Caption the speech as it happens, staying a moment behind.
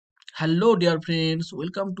Hello dear friends,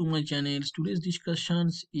 welcome to my channel. Today's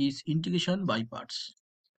discussions is integration by parts.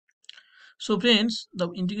 So friends, the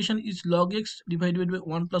integration is log x divided by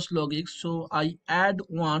 1 plus log x. So I add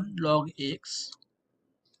 1 log x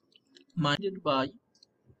minus by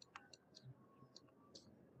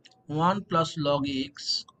 1 plus log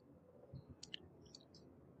x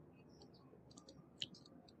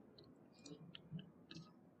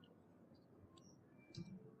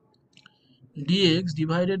dx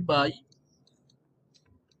divided by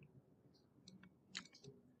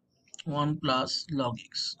 1 plus log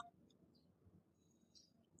x.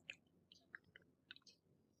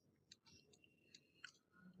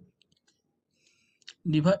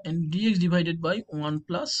 And dx divided by 1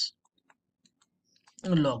 plus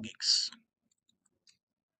log x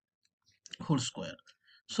whole square.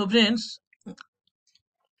 So friends,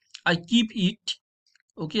 I keep it.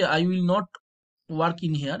 Okay, I will not work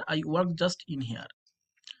in here. I work just in here.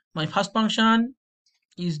 My first function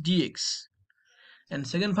is dx and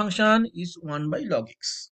second function is 1 by log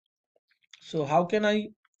x. So how can I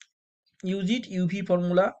use it? UV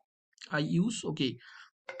formula I use. Okay,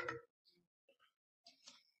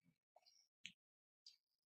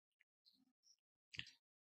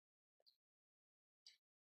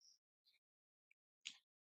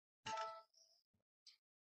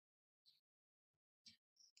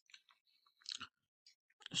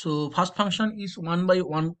 so first function is 1 by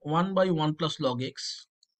 1 plus log x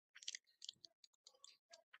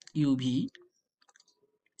uv,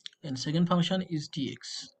 and second function is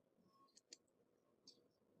dx,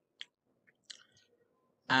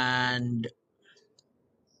 and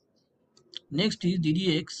next is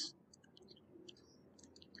ddx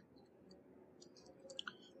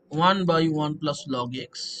 1 by 1 plus log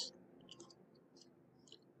x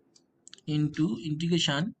into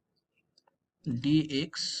integration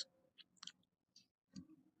dx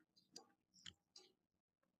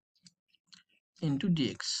into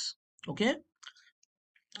dx. Okay,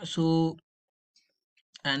 so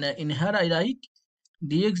and in here I write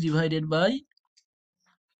dx divided by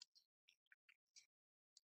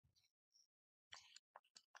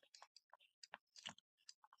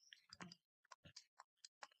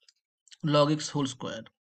log x whole square.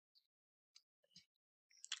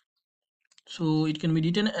 So it can be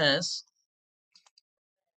written as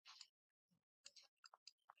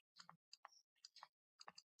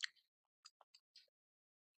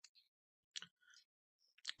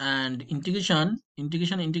and integration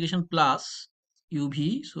plus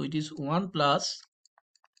uv, so it is 1 plus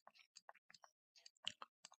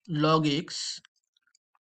log x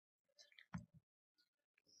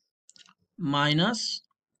minus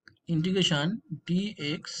integration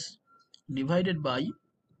dx divided by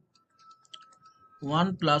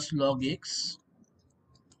 1 plus log x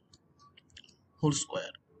whole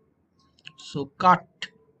square. So cut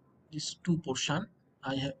this two portion.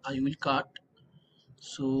 I will cut.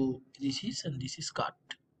 So this is and this is cut.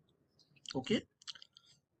 Okay,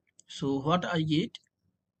 so what I get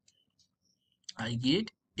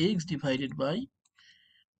x divided by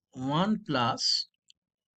 1 plus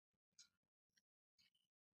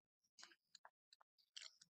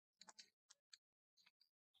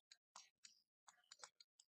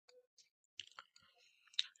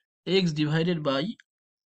x divided by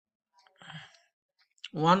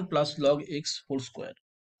 1 plus log x whole square,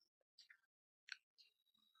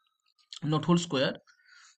 not whole square,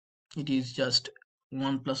 it is just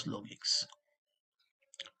 1 plus log x.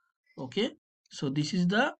 Okay, so this is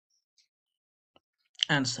the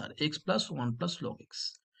answer, x plus 1 plus log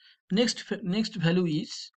x. Next value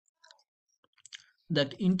is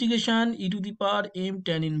that integration e to the power m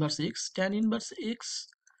tan inverse x.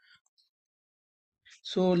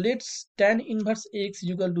 So let's tan inverse x is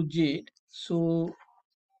equal to z.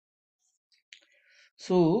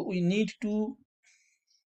 So we need to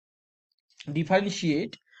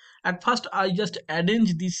differentiate. At first I just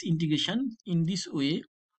arrange this integration in this way,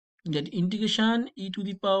 that integration e to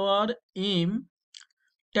the power m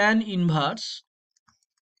tan inverse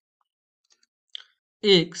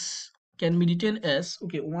x can be written as,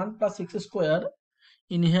 okay, 1 plus x square.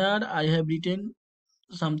 In here I have written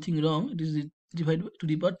something wrong. It is divided to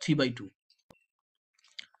the power 3 by 2,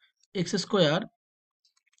 x square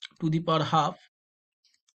to the power half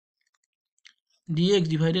dx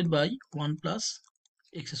divided by 1 plus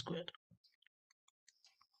x square.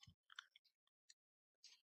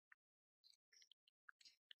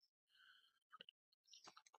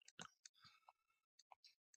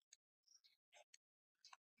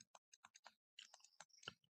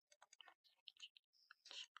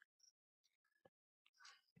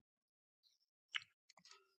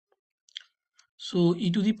 So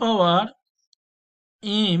e to the power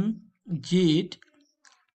m z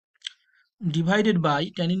divided by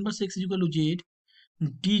tan inverse x is equal to z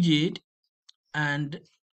dz, and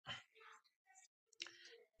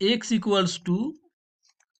x equals to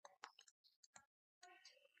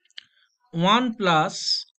 1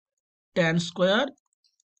 plus tan square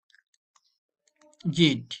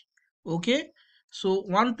z. Okay, so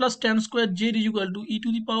 1 plus tan square z is equal to e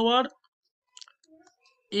to the power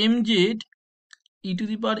mz, e to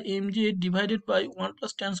the power mz divided by 1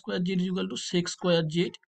 plus tan square z is equal to sec square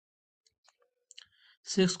z,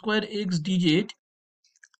 sec square x dz,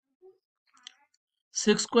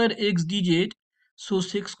 sec square x dz. So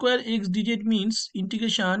sec square x dz means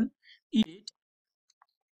integration e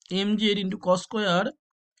mz into cos square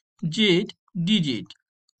z dz.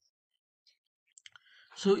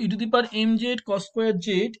 So e to the power mz cos square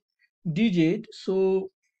z dz.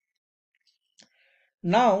 So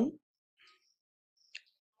now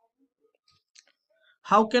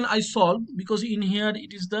how can I solve? Because in here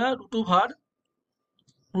it is the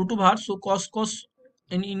root over, so cos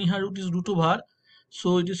and in here root is root over,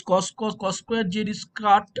 so it is cos square z is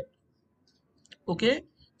cut. Okay,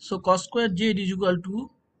 so cos square z is equal to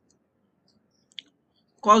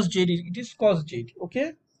cos z, it is cos z.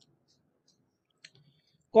 Okay,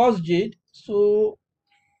 cos z. So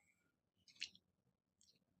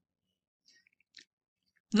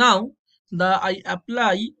now I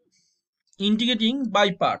apply integrating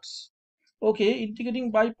by parts. Okay, integrating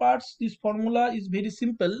by parts, this formula is very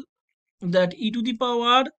simple, that e to the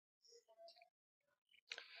power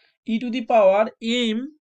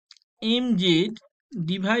mz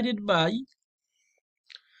divided by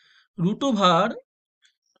root over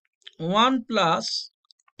 1 plus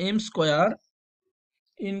m square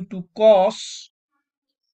into cos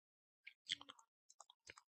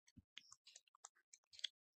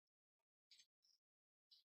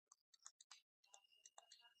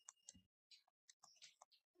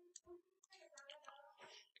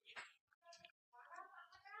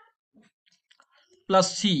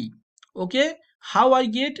plus c. Okay, how I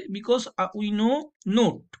get? Because we know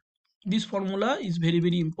note, this formula is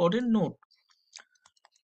very important. Note,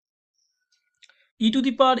 e to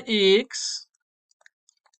the power x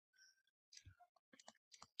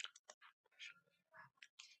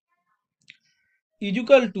is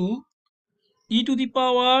equal to e to the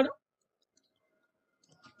power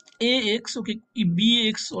ax. Okay,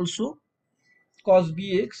 bx also, cos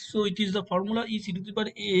bx. So it is the formula is e to the power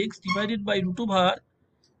ax divided by root over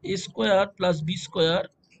a square plus b square,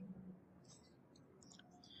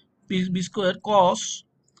 b square cos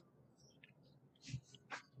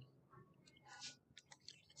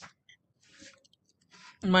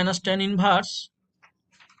minus tan inverse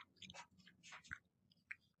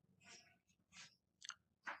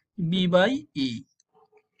b by a.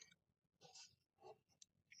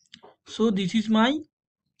 So this is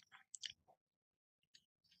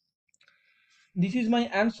my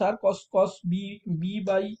answer, cos b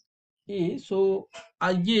by a. So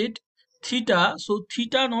I get theta. So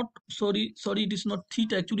theta, not sorry, it is not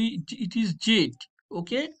theta, actually it is z.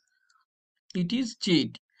 Okay, it is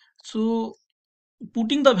z. So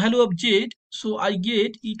putting the value of z, so I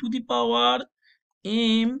get e to the power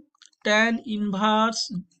m tan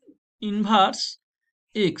inverse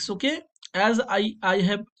x. Okay, as I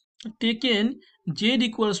have taken z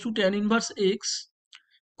equals to tan inverse x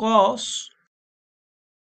cos.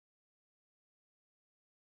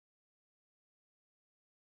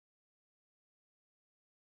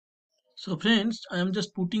 So friends, I am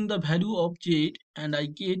just putting the value of z and I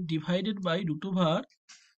get divided by root over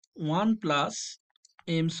 1 plus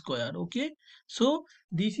m square. Okay, so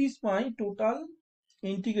this is my total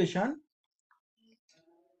integration.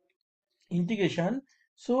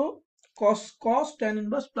 So cos tan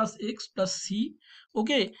inverse plus x plus c.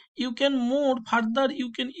 Okay, you can more further,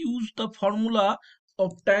 you can use the formula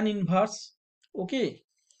of tan inverse. Okay,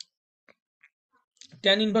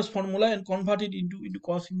 tan inverse formula and convert it into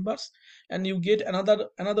cos inverse, and you get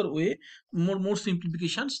another way, more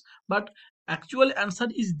simplifications, but actual answer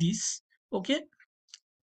is this. Okay,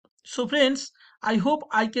 so friends, I hope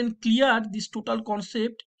I can clear this total con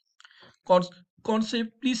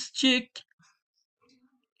concept. Please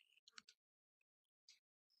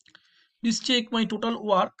check my total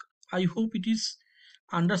work. I hope it is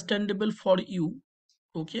understandable for you.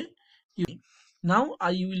 Okay, now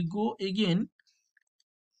I will go again.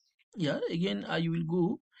 Yeah, again I will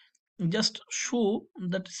go, just show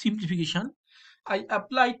that simplification. I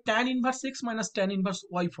apply tan inverse x minus tan inverse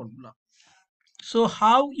y formula. So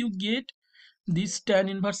how you get this tan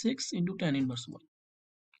inverse x into tan inverse y?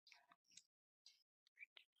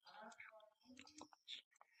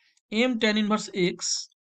 m tan inverse x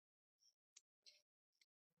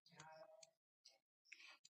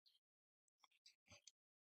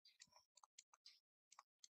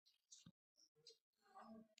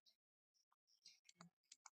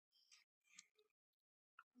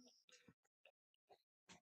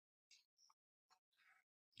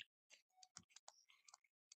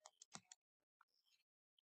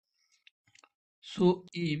so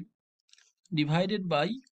m divided by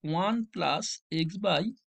 1 plus x by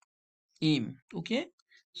m. Okay,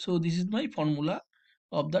 so this is my formula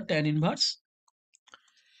of the tan inverse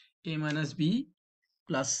a minus b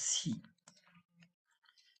plus c.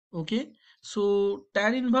 Okay, so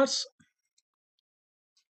tan inverse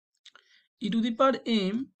e to the power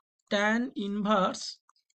m tan inverse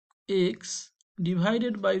x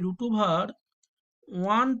divided by root over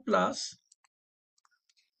 1 plus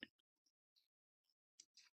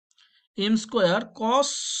m square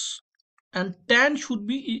cos, and tan should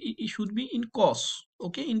be it should be in cos.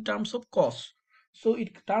 Okay, in terms of cos, so in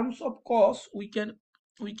terms of cos we can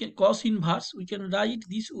cos inverse we can write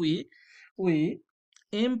this way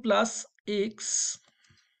m plus x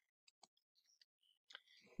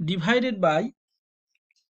divided by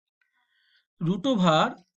root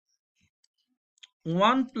over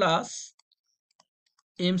 1 plus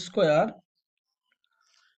m square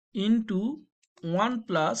into 1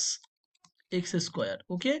 plus x square.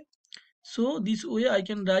 Okay, so this way I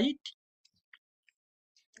can write,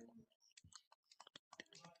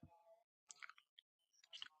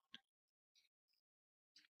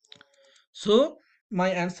 so my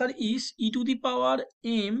answer is e to the power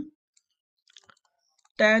m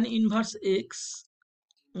tan inverse x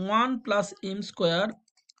 1 plus m square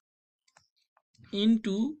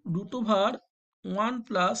into root over 1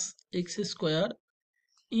 plus x square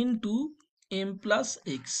into m plus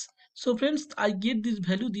x. So friends, I get this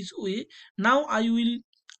value this way. Now I will,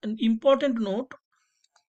 an important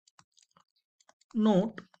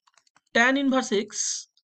note tan inverse x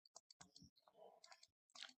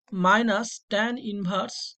minus tan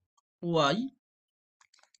inverse y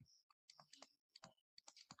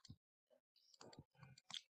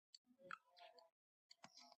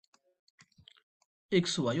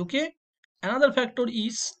xy. Okay, another factor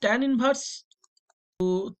is tan inverse,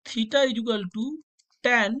 so theta is equal to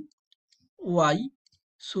tan y,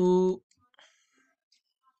 so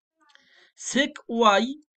sec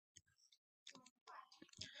y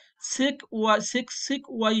sec y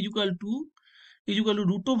is equal to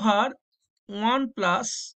root over 1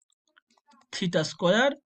 plus theta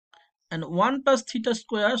square and 1 plus theta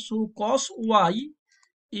square, so cos y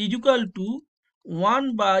is equal to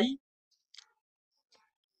 1 by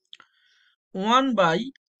 1 by,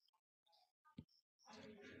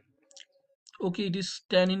 okay, it is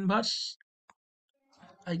tan inverse,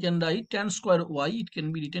 I can write tan square y, it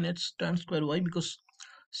can be written as tan square y because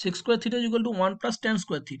sec square theta is equal to 1 plus tan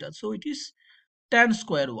square theta, so it is tan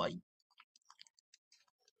square y.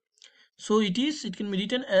 So it can be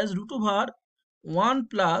written as root over 1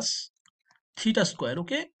 plus theta square.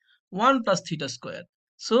 Okay, 1 plus theta square.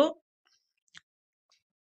 So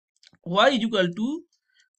y is equal to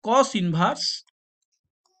cos inverse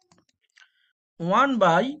 1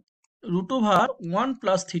 by root over 1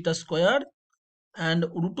 plus theta square, and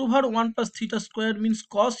root over 1 plus theta square means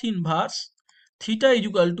cos inverse theta is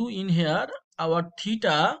equal to, in here our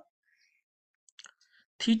theta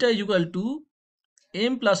is equal to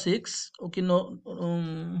m plus x. Okay, no,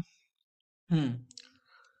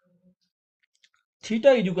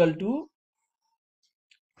 theta is equal to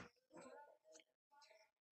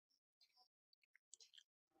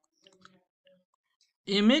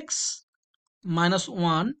mx minus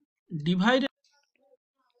 1 divided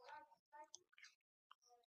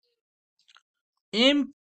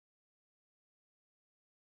m